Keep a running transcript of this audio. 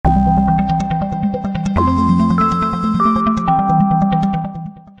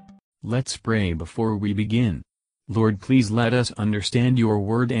Let's pray before we begin. Lord, please let us understand your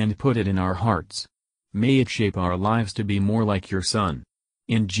word and put it in our hearts. May it shape our lives to be more like your Son.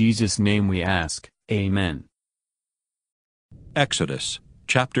 In Jesus' name we ask, Amen. Exodus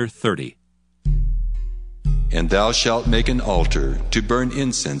chapter 30. And thou shalt make an altar to burn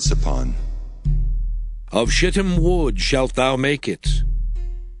incense upon. Of shittim wood shalt thou make it.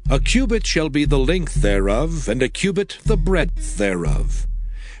 A cubit shall be the length thereof, and a cubit the breadth thereof.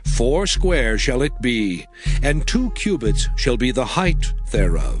 4 square shall it be, and 2 cubits shall be the height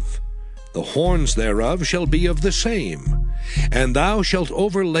thereof. The horns thereof shall be of the same, and thou shalt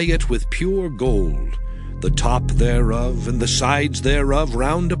overlay it with pure gold, the top thereof and the sides thereof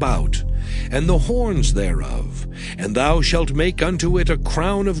round about, and the horns thereof, and thou shalt make unto it a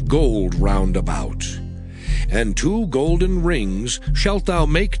crown of gold round about. And 2 golden rings shalt thou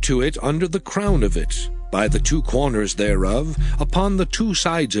make to it under the crown of it. By the 2 corners thereof, upon the 2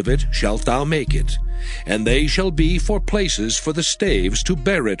 sides of it shalt thou make it, and they shall be for places for the staves to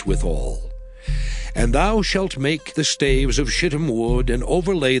bear it withal. And thou shalt make the staves of shittim wood, and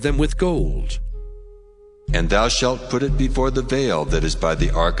overlay them with gold. And thou shalt put it before the veil that is by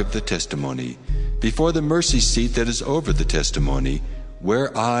the ark of the testimony, before the mercy seat that is over the testimony,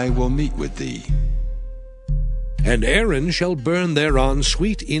 where I will meet with thee. And Aaron shall burn thereon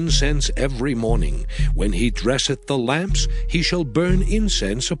sweet incense every morning. When he dresseth the lamps, he shall burn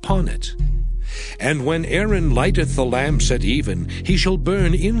incense upon it. And when Aaron lighteth the lamps at even, he shall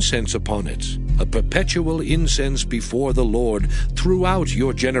burn incense upon it, a perpetual incense before the Lord throughout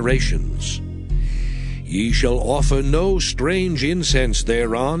your generations. Ye shall offer no strange incense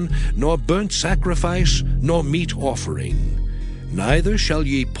thereon, nor burnt sacrifice, nor meat offering. Neither shall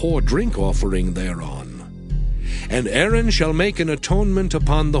ye pour drink offering thereon. And Aaron shall make an atonement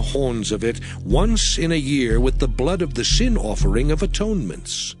upon the horns of it once in a year with the blood of the sin offering of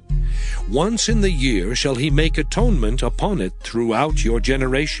atonements. Once in the year shall he make atonement upon it throughout your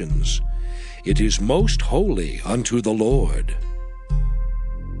generations. It is most holy unto the Lord.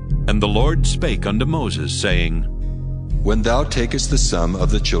 And the Lord spake unto Moses, saying, When thou takest the sum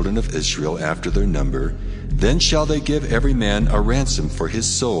of the children of Israel after their number, then shall they give every man a ransom for his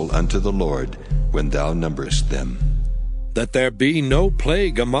soul unto the Lord, when thou numberest them. That there be no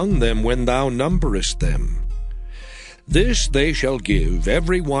plague among them when thou numberest them. This they shall give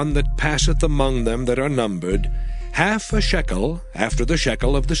every one that passeth among them that are numbered, 1/2 shekel after the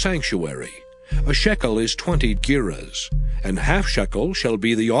shekel of the sanctuary. A shekel is 20 gerahs, and 1/2 shekel shall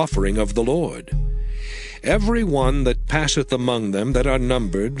be the offering of the Lord. Every one that passeth among them that are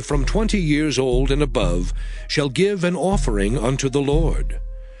numbered, from 20 years old and above, shall give an offering unto the Lord.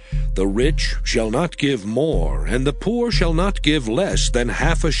 The rich shall not give more, and the poor shall not give less than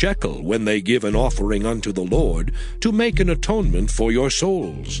 1/2 shekel when they give an offering unto the Lord, to make an atonement for your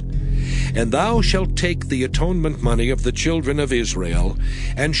souls. And thou shalt take the atonement money of the children of Israel,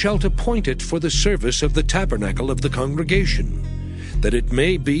 and shalt appoint it for the service of the tabernacle of the congregation, that it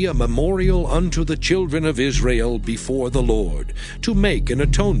may be a memorial unto the children of Israel before the Lord, to make an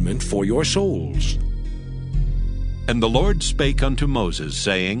atonement for your souls. And the Lord spake unto Moses,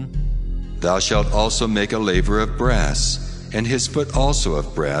 saying, Thou shalt also make a laver of brass, and his foot also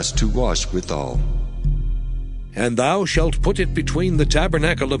of brass to wash withal. And thou shalt put it between the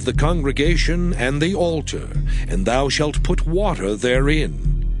tabernacle of the congregation and the altar, and thou shalt put water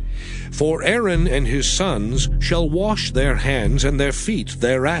therein. For Aaron and his sons shall wash their hands and their feet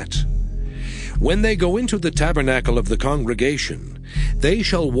thereat. When they go into the tabernacle of the congregation, they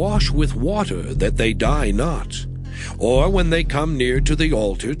shall wash with water, that they die not. Or when they come near to the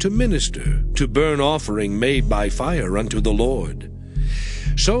altar to minister, to burn offering made by fire unto the Lord.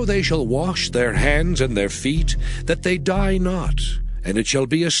 So they shall wash their hands and their feet, that they die not, and it shall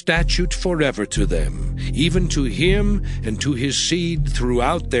be a statute forever to them, even to him and to his seed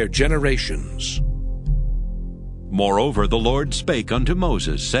throughout their generations. Moreover the Lord spake unto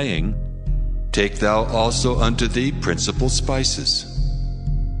Moses, saying, Take thou also unto thee principal spices.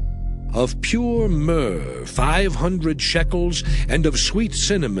 Of pure myrrh 500 shekels, and of sweet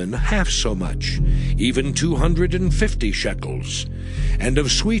cinnamon 1/2 so much, even 250 shekels, and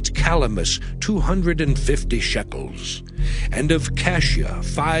of sweet calamus 250 shekels, and of cassia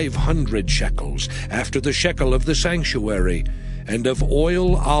 500 shekels, after the shekel of the sanctuary, and of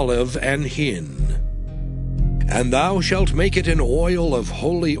oil, olive, and hin. And thou shalt make it an oil of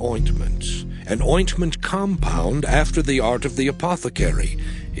holy ointment, an ointment compound after the art of the apothecary.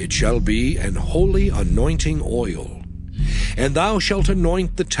 It shall be an holy anointing oil. And thou shalt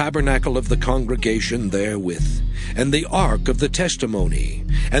anoint the tabernacle of the congregation therewith, and the ark of the testimony,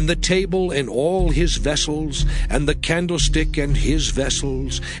 and the table and all his vessels, and the candlestick and his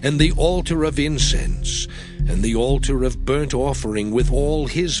vessels, and the altar of incense, and the altar of burnt offering with all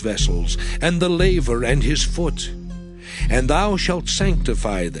his vessels, and the laver and his foot. And thou shalt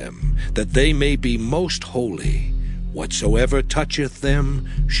sanctify them, that they may be most holy. Whatsoever toucheth them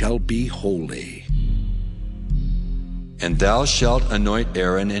shall be holy. And thou shalt anoint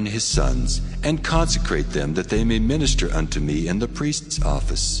Aaron and his sons, and consecrate them, that they may minister unto me in the priest's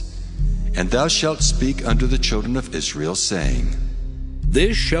office. And thou shalt speak unto the children of Israel, saying,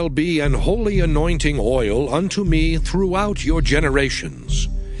 This shall be an holy anointing oil unto me throughout your generations.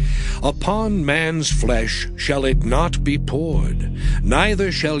 Upon man's flesh shall it not be poured,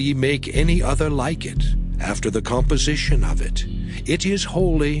 neither shall ye make any other like it, after the composition of it. It is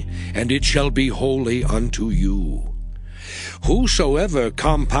holy, and it shall be holy unto you. Whosoever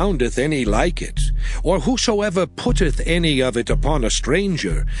compoundeth any like it, or whosoever putteth any of it upon a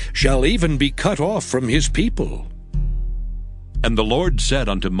stranger, shall even be cut off from his people. And the Lord said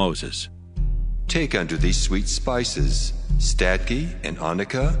unto Moses, Take unto thee sweet spices, stadge, and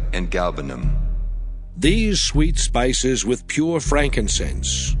onycha, and galbanum. These sweet spices with pure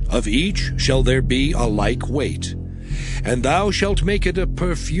frankincense, of each shall there be a like weight. And thou shalt make it a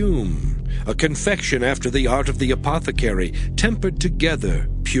perfume, a confection after the art of the apothecary, tempered together,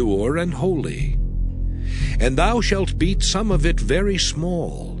 pure and holy. And thou shalt beat some of it very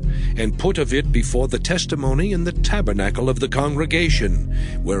small, and put of it before the testimony in the tabernacle of the congregation,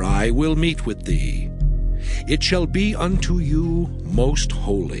 where I will meet with thee. It shall be unto you most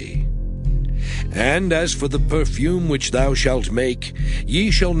holy. And as for the perfume which thou shalt make,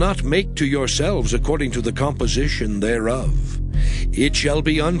 ye shall not make to yourselves according to the composition thereof. It shall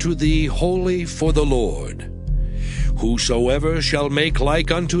be unto thee holy for the Lord. Whosoever shall make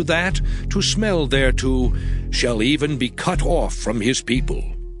like unto that, to smell thereto, shall even be cut off from his people.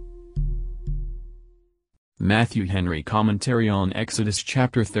 Matthew Henry Commentary on Exodus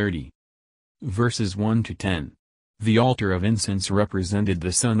chapter 30. Verses 1 to 10. The altar of incense represented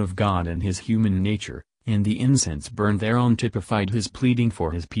the Son of God and his human nature, and the incense burned thereon typified his pleading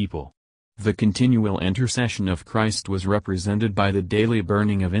for his people. The continual intercession of Christ was represented by the daily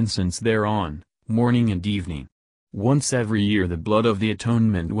burning of incense thereon, morning and evening. Once every year the blood of the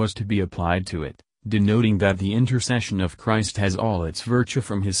atonement was to be applied to it, denoting that the intercession of Christ has all its virtue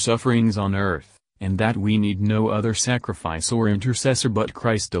from his sufferings on earth, and that we need no other sacrifice or intercessor but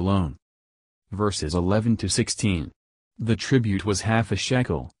Christ alone. Verses 11 to 16. The tribute was half a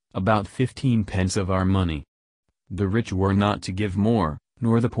shekel, about 15 pence of our money. The rich were not to give more,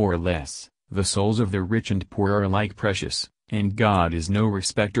 nor the poor less. The souls of the rich and poor are alike precious, and God is no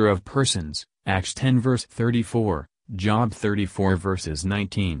respecter of persons. Acts 10 verse 34, Job 34 verses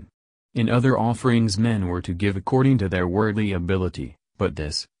 19. In other offerings men were to give according to their worldly ability, but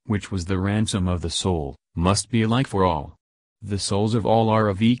this, which was the ransom of the soul, must be alike for all. The souls of all are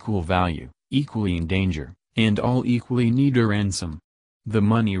of equal value, equally in danger, and all equally need a ransom. The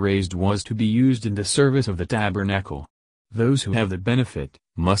money raised was to be used in the service of the tabernacle. Those who have the benefit,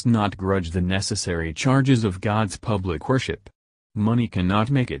 must not grudge the necessary charges of God's public worship. Money cannot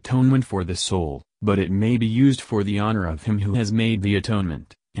make atonement for the soul, but it may be used for the honor of him who has made the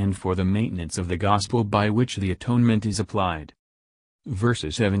atonement, and for the maintenance of the gospel by which the atonement is applied.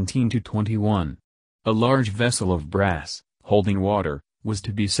 Verses 17 to 21. A large vessel of brass, holding water, was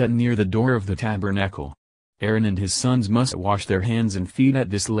to be set near the door of the tabernacle. Aaron and his sons must wash their hands and feet at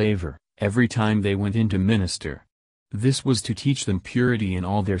this laver, every time they went in to minister. This was to teach them purity in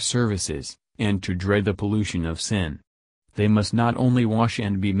all their services, and to dread the pollution of sin. They must not only wash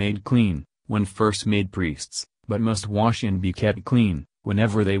and be made clean, when first made priests, but must wash and be kept clean,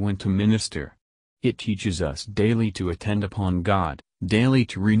 whenever they went to minister. It teaches us daily to attend upon God, daily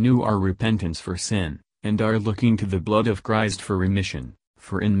to renew our repentance for sin, and our looking to the blood of Christ for remission,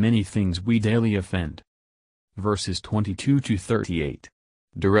 for in many things we daily offend. Verses 22 to 38.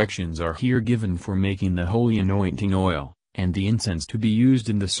 Directions are here given for making the holy anointing oil, and the incense to be used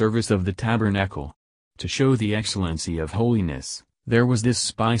in the service of the tabernacle. To show the excellency of holiness, there was this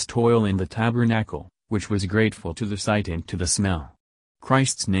spiced oil in the tabernacle, which was grateful to the sight and to the smell.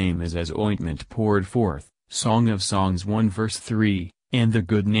 Christ's name is as ointment poured forth, Song of Songs 1 verse 3, and the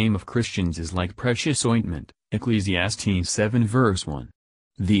good name of Christians is like precious ointment, Ecclesiastes 7 verse 1.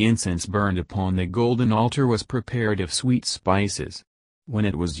 The incense burned upon the golden altar was prepared of sweet spices. When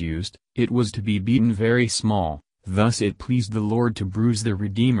it was used, it was to be beaten very small, thus it pleased the Lord to bruise the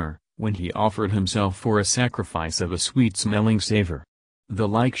Redeemer, when he offered himself for a sacrifice of a sweet-smelling savor. The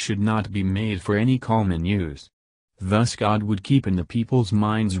like should not be made for any common use. Thus God would keep in the people's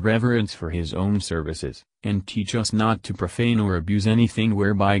minds reverence for his own services, and teach us not to profane or abuse anything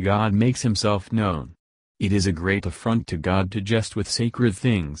whereby God makes himself known. It is a great affront to God to jest with sacred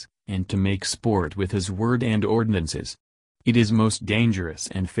things, and to make sport with his word and ordinances. It is most dangerous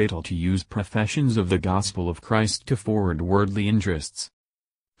and fatal to use professions of the gospel of Christ to forward worldly interests.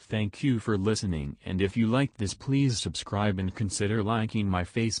 Thank you for listening, and if you liked this, please subscribe and consider liking my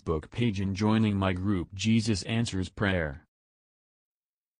Facebook page and joining my group Jesus Answers Prayer.